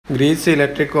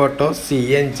GreavesElectric Auto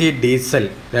CNG diesel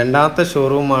രണ്ടാമത്തെ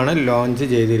ഷോറൂമാണ് launch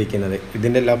ചെയ്തിരിക്കുന്നത്.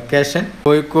 ഇതിൻ്റെ ലൊക്കേഷൻ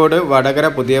കോഴിക്കോട് വടകര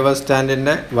പുതിയ ബസ്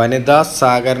സ്റ്റാൻഡിൻ്റെ വനിതാ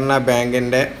സഹകരണ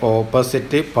ബാങ്കിൻ്റെ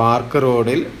ഓപ്പോസിറ്റ് പാർക്ക്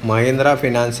റോഡിൽ മഹീന്ദ്ര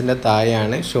ഫിനാൻസിൻ്റെ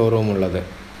താഴെയാണ് ഷോറൂം ഉള്ളത്.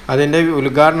 അതിൻ്റെ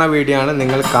ഉദ്ഘാടന വീഡിയോ ആണ്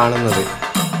നിങ്ങൾ കാണുന്നത്.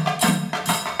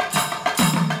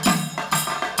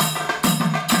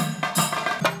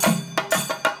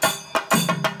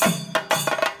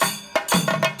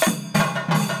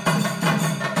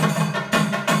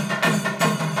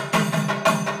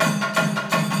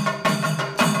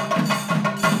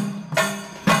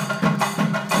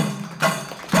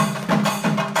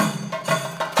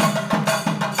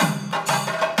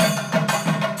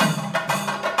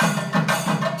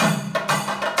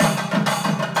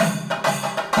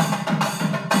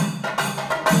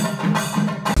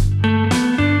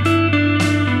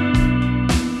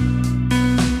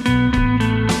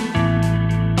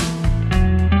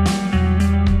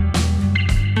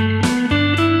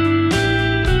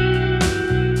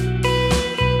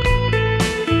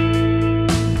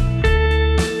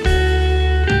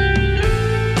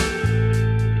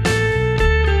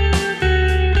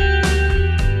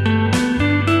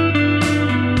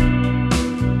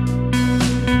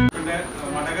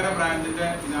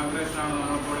 Inauguration ആണ്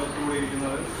നമ്മളിപ്പോൾ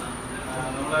ഒത്തുകൂടിയിരിക്കുന്നത്.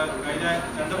 നമ്മൾ കഴിഞ്ഞ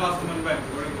 2 മാസം മുൻപ്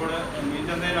കോഴിക്കോട്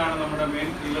മീഞ്ചന്തയിലാണ് നമ്മുടെ മെയിൻ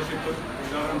ഡീലർഷിപ്പ്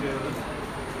ഉദ്ഘാടനം ചെയ്തത്.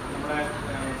 നമ്മുടെ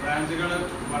ബ്രാഞ്ചുകൾ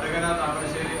വടകര,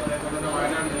 താമരശ്ശേരി, അതേപോലെ തന്നെ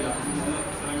വയനാട് ജില്ല 3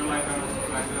 സ്ഥലങ്ങളിലായിട്ടാണ്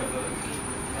ബ്രാഞ്ച് വരുന്നത്.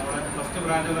 നമ്മുടെ ഫസ്റ്റ്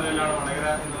ബ്രാഞ്ച് നിലയിലാണ് വടകര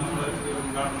നമ്മൾ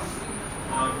ഉദ്ഘാടനം.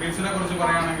 ഗ്രീവ്സിനെ കുറിച്ച്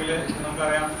പറയുകയാണെങ്കിൽ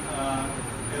നമുക്കറിയാം,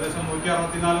 ഏകദേശം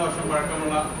 164 വർഷം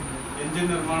പഴക്കമുള്ള എഞ്ചിൻ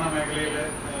നിർമ്മാണ മേഖലയിൽ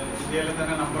ഇന്ത്യയിലെ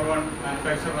തന്നെ number 1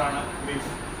 മാനുഫാക്ചറാണ്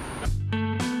grieves.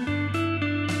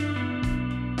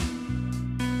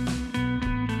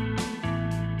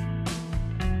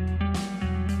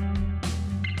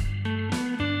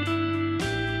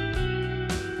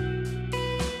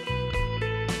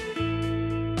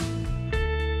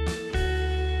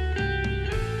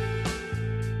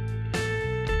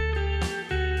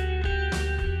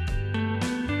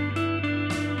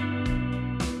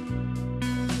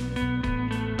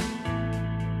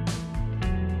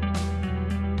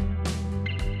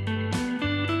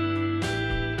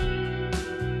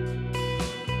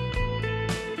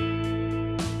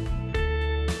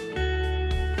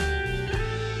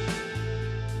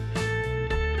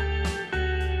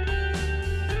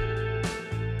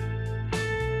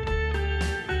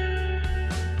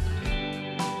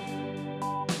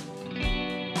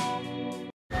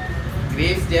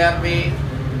 Greaves GRV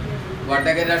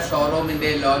Vadakara ഷോറൂമിൻ്റെ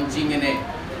ലോഞ്ചിങ്ങിന്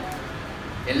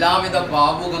എല്ലാവിധ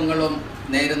ഭാവുകങ്ങളും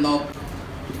നേരുന്നു.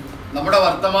 നമ്മുടെ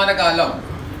വർത്തമാനകാലം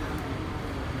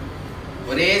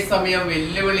ഒരേ സമയം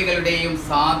വെല്ലുവിളികളുടെയും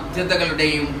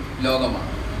സാധ്യതകളുടെയും ലോകമാണ്.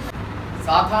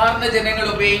 സാധാരണ ജനങ്ങൾ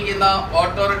ഉപയോഗിക്കുന്ന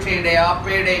ഓട്ടോറിക്ഷയുടെ,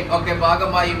 ആപ്പയുടെ ഒക്കെ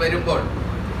ഭാഗമായി വരുമ്പോൾ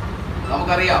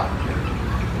നമുക്കറിയാം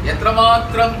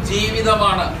എത്രമാത്രം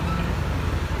ജീവിതമാണ്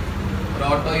ഒരു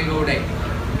ഓട്ടോയിലൂടെ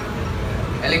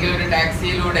അല്ലെങ്കിൽ ഒരു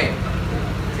ടാക്സിയിലൂടെ,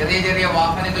 ചെറിയ ചെറിയ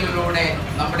വാഹനങ്ങളിലൂടെ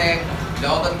നമ്മുടെ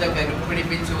ലോകത്തെ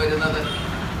കരുപ്പിടിപ്പിച്ചു വരുന്നത്.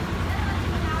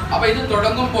 അപ്പൊ ഇത്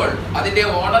തുടങ്ങുമ്പോൾ അതിൻ്റെ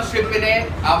ഓണർഷിപ്പിന്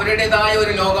അവരുടേതായ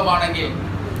ഒരു ലോകമാണെങ്കിൽ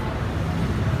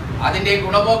അതിൻ്റെ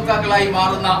ഗുണഭോക്താക്കളായി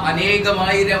മാറുന്ന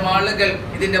അനേകമായിരം ആളുകൾ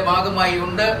ഇതിൻ്റെ ഭാഗമായി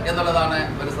ഉണ്ട് എന്നുള്ളതാണ്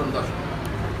ഒരു സന്തോഷം.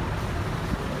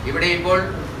 ഇവിടെ ഇപ്പോൾ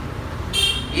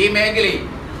ഈ മേഖലയിൽ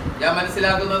ഞാൻ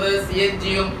മനസ്സിലാക്കുന്നത്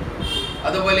CNGയും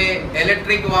അതുപോലെ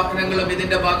ഇലക്ട്രിക് വാഹനങ്ങളും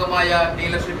ഇതിന്റെ ഭാഗമായ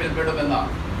ഡീലർഷിപ്പിൽ പെടുമെന്നാണ്.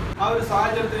 ആ ഒരു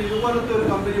സാഹചര്യത്തിൽ ഇതുപോലത്തെ ഒരു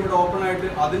കമ്പനി ഇവിടെ ഓപ്പൺ ആയിട്ട്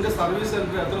അതിന്റെ സർവീസ്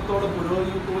സെന്റർ എത്രത്തോളം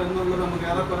പുരോഗമിക്കും എന്നുള്ളത് നമുക്ക്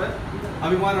ഏറെക്കുറെ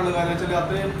അഭിമാനമുള്ള കാര്യം. വെച്ചാൽ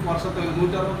അത്രയും വർഷത്തെ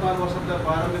 164 വർഷത്തെ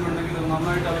പാരമ്പര്യമുണ്ടെങ്കിൽ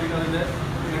നന്നായിട്ട് അവർക്ക് അതിന്റെ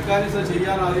മെക്കാനിസം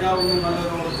ചെയ്യാൻ അറിയാവുന്ന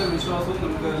നല്ലൊരു ഉറച്ച വിശ്വാസവും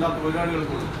നമുക്ക് എല്ലാ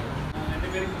തൊഴിലാളികൾക്കും ഉണ്ട്. എൻ്റെ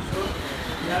പേര് കിഷോർ.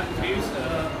 ഞാൻ ഗ്രീവ്സ്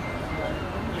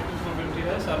ഇലക്ട്രിക്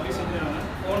മൊബിലിറ്റിയുടെ സർവീസ് എഞ്ചിനാണ്.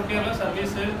 ഓൾ കേരള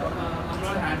സർവീസ്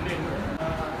നമ്മളാണ് ഹാൻഡിൽ ചെയ്യുന്നത്.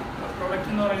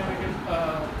 പ്രൊഡക്റ്റ് എന്ന് പറയുകയാണെങ്കിൽ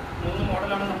 3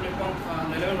 മോഡലാണ് നമ്മളിപ്പം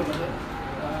നിലവിലുള്ളത്.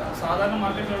 സാധാരണ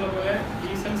മാർക്കറ്റിലുള്ള പോലെ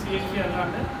ഡീസൽ CNG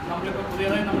അല്ലാണ്ട് നമ്മളിപ്പോൾ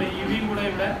പുതിയതായി നമ്മുടെ EVയും കൂടെ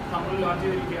ഇവിടെ നമ്മൾ ലോഞ്ച്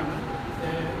ചെയ്തിരിക്കുകയാണ്.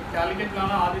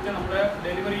 കാലിക്കറ്റിലാണ് ആദ്യത്തെ നമ്മുടെ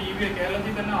ഡെലിവറി EV.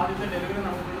 കേരളത്തിൽ തന്നെ ആദ്യത്തെ ഡെലിവറി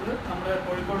നടക്കുന്നത് നമ്മുടെ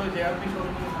കോഴിക്കോട് JRP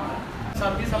ഷോറൂമിൽ നിന്നാണ്.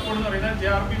 സർവീസ് സപ്പോർട്ട് എന്ന് പറയുന്നത്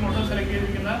JRP മോട്ടോർ സെലക്ട്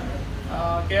ചെയ്തിരിക്കുന്ന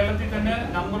കേരളത്തിൽ തന്നെ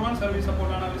നമ്പർ 1 സർവീസ്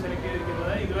സപ്പോർട്ടാണ് അവർ സെലക്ട്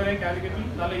ചെയ്തിരിക്കുന്നത്. ഇതുവരെ കാലിക്കറ്റിൽ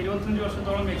നല്ല 25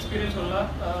 വർഷത്തോളം എക്സ്പീരിയൻസ് ഉള്ള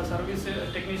സർവീസ്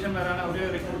ടെക്നീഷ്യന്മാരാണ് അവർ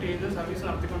റിക്രൂട്ട് ചെയ്ത് സർവീസ്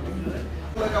നടത്തിക്കൊണ്ടിരിക്കുന്നത്.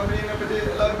 കമ്പനീനെ പറ്റി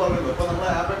എല്ലാവരും പറയുന്നത് ഇപ്പോൾ നമ്മുടെ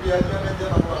ആപ്പ് എഞ്ചിൻ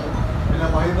നമ്മളാണ്, പിന്നെ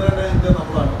മഹീന്ദ്രയുടെ എഞ്ചിൻ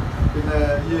നമ്മളാണ്, പിന്നെ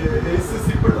ഈ ACC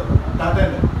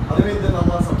ടാറ്റേൻ്റെ അതിന് എഞ്ചിൻ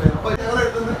നമ്മളാണ് സപ്ലൈ ചെയ്യുന്നത്. അപ്പോൾ ഞങ്ങളുടെ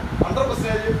അടുത്ത് നിന്ന്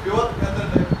 100% പ്യുവർ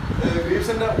എന്തുണ്ട്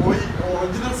ഗ്രീവ്സിൻ്റെ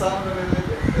ഒറിജിനൽ സാധനം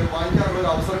വാങ്ങിക്കാനുള്ള ഒരു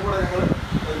അവസരം കൂടെ ഞങ്ങൾ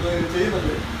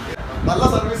ചെയ്യുന്നുണ്ട്. നല്ല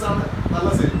സർവീസാണ്, നല്ല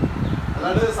സെയിൽ.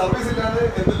 അല്ലാണ്ട് സർവീസ് ഇല്ലാണ്ട്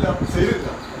എന്തില്ല, സെയിലില്ല.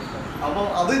 അപ്പം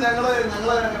അത് ഞങ്ങളെ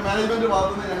മാനേജ്മെന്റ്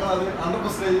ഭാഗത്തു നിന്ന് ഞങ്ങൾ അത്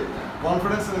 100%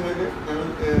 കോൺഫിഡൻസ് നിങ്ങൾക്ക് ഞങ്ങൾ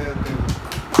തരും.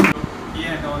 ഈ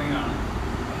ടോണിംഗ് ആണ്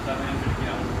ഞാൻ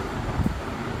പിടിക്കുകയാണ്.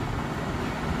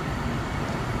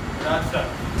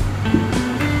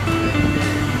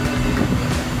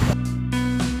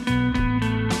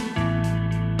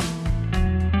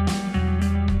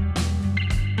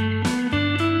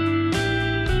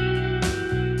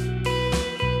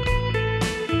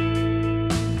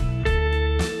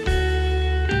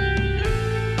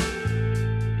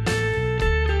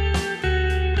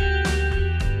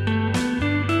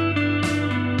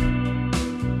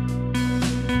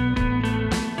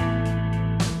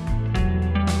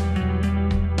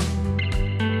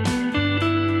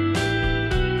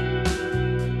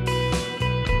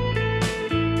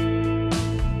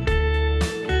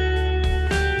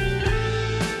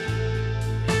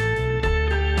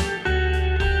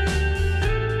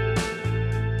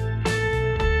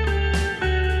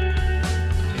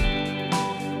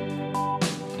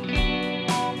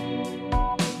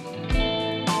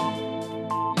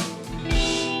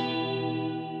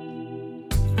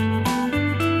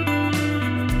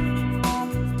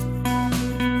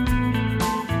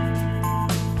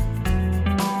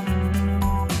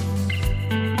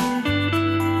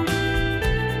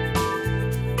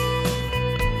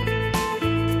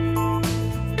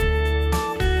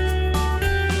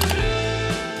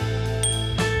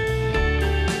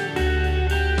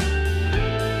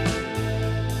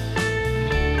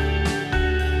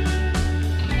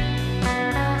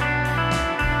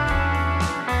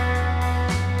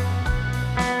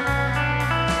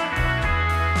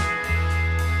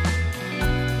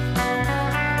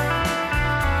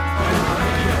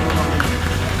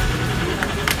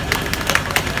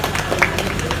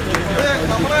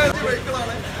 നമ്മുടെ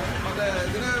വെഹിക്കിളാണ്. മറ്റേ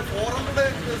ഇതിന്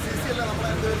 400cc അല്ല, നമ്മളെ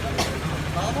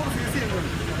 400cc ഉണ്ട്.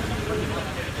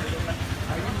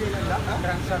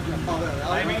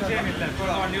 ടൈമിംഗ് ചെയിൻ ഇല്ല. ഇപ്പോൾ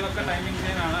വണ്ടികളൊക്കെ ടൈമിംഗ്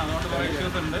ചെയിൻ ആണ്. അതുകൊണ്ട് കുറേ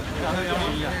ഇഷ്യൂസ് ഉണ്ട്. അത്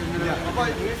ഞങ്ങളില്ല. അപ്പൊ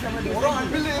ഓരോ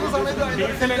അൺബിൽ ചെയ്യുന്ന സമയത്ത്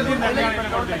ഡീസൽ എഞ്ചിൻ തന്നെയാണ് ഇപ്പോൾ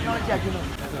കൊടുത്തിരിക്കുന്നത്.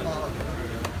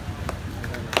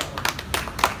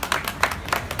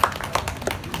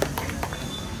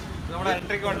 നമ്മുടെ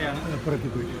ഇലക്ട്രിക് വണ്ടിയാണ്.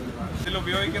 ഇതിൽ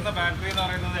ഉപയോഗിക്കുന്ന ബാറ്ററി എന്ന്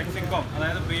പറയുന്നത് എക്സിക്കോം,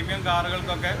 അതായത് പ്രീമിയം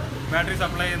കാറുകൾക്കൊക്കെ ബാറ്ററി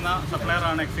സപ്ലൈ ചെയ്യുന്ന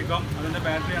സപ്ലയറാണ് എക്സിക്കോം. അതിൻ്റെ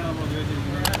ബാറ്ററിയാണ് നമ്മൾ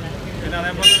ഉപയോഗിച്ചിരിക്കുന്നത്. പിന്നെ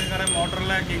അതേപോലെ നിങ്ങളുടെ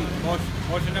മോട്ടറിലെ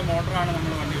ബോഷിൻ്റെ മോട്ടറാണ്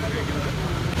നമ്മൾ വണ്ടി ഉപയോഗിക്കുന്നത്.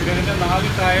 പിന്നെ ഇതിൻ്റെ 4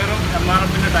 ടയറും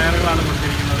MRF-ൻ്റെ ടയറുകളാണ്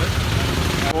കൊടുത്തിരിക്കുന്നത്.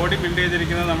 ബോഡി ബിൽഡ്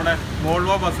ചെയ്തിരിക്കുന്നത് നമ്മുടെ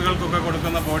വോൾവോ ബസ്സുകൾക്കൊക്കെ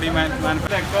കൊടുക്കുന്ന body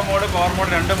manufacture. Echo mode, power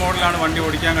mode 2 മോഡിലാണ് വണ്ടി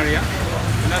ഓടിക്കാൻ കഴിയുക.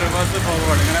 പിന്നെ റിവേഴ്സ്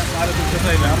ഫോർവേഡ്, ഇങ്ങനെ 4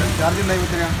 സ്വിച്ചസ് ഇല്ല. ചാർജിങ് ടൈം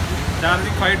എത്രയാണ്?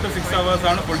 ചാർജിങ് 5 to 6 hours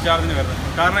ആണ് ഫുൾ ചാർജിന് വരുന്നത്.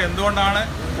 കാരണം എന്തുകൊണ്ടാണ്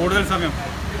കൂടുതൽ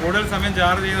സമയം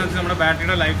ചാർജ് ചെയ്യുന്നത് വെച്ചാൽ നമ്മുടെ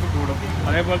ബാറ്ററിയുടെ ലൈഫ് കൂടും.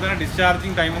 അതേപോലെ തന്നെ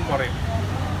ഡിസ്ചാർജിങ് ടൈമും കുറയും.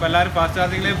 ഇപ്പോൾ എല്ലാവരും ഫാസ്റ്റ്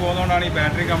ചാർജിങ്ങിലേക്ക് പോകുന്നതുകൊണ്ടാണ് ഈ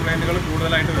ബാറ്ററി കംപ്ലയിൻറ്റുകൾ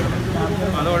കൂടുതലായിട്ട് വരുന്നത്.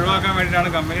 അത് ഒഴിവാക്കാൻ വേണ്ടിയിട്ടാണ്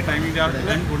കമ്പനി ടൈമിംഗ് ചാർജ്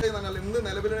ഇന്ന്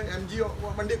നിലവിൽ MG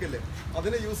വണ്ടിയൊക്കെ ഇല്ലേ,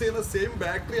 അതിന് യൂസ് ചെയ്യുന്ന സെയിം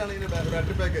ബാറ്ററിയാണ് ഇതിന്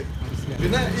ബാറ്ററി പാക്കേജ്.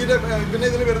 പിന്നെ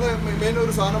ഇതിന് വരുന്ന മെയിൻ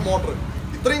ഒരു സാധനം മോട്ടർ.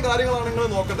 ഇത്രയും കാര്യങ്ങളാണ് നിങ്ങൾ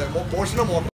നോക്കണ്ടേ. ബോഷിന്റെ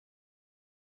മോട്ടർ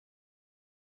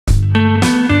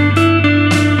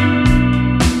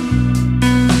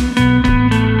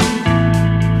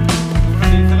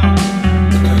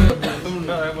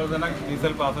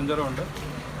ഡീസൽ പാസഞ്ചറും ഉണ്ട്.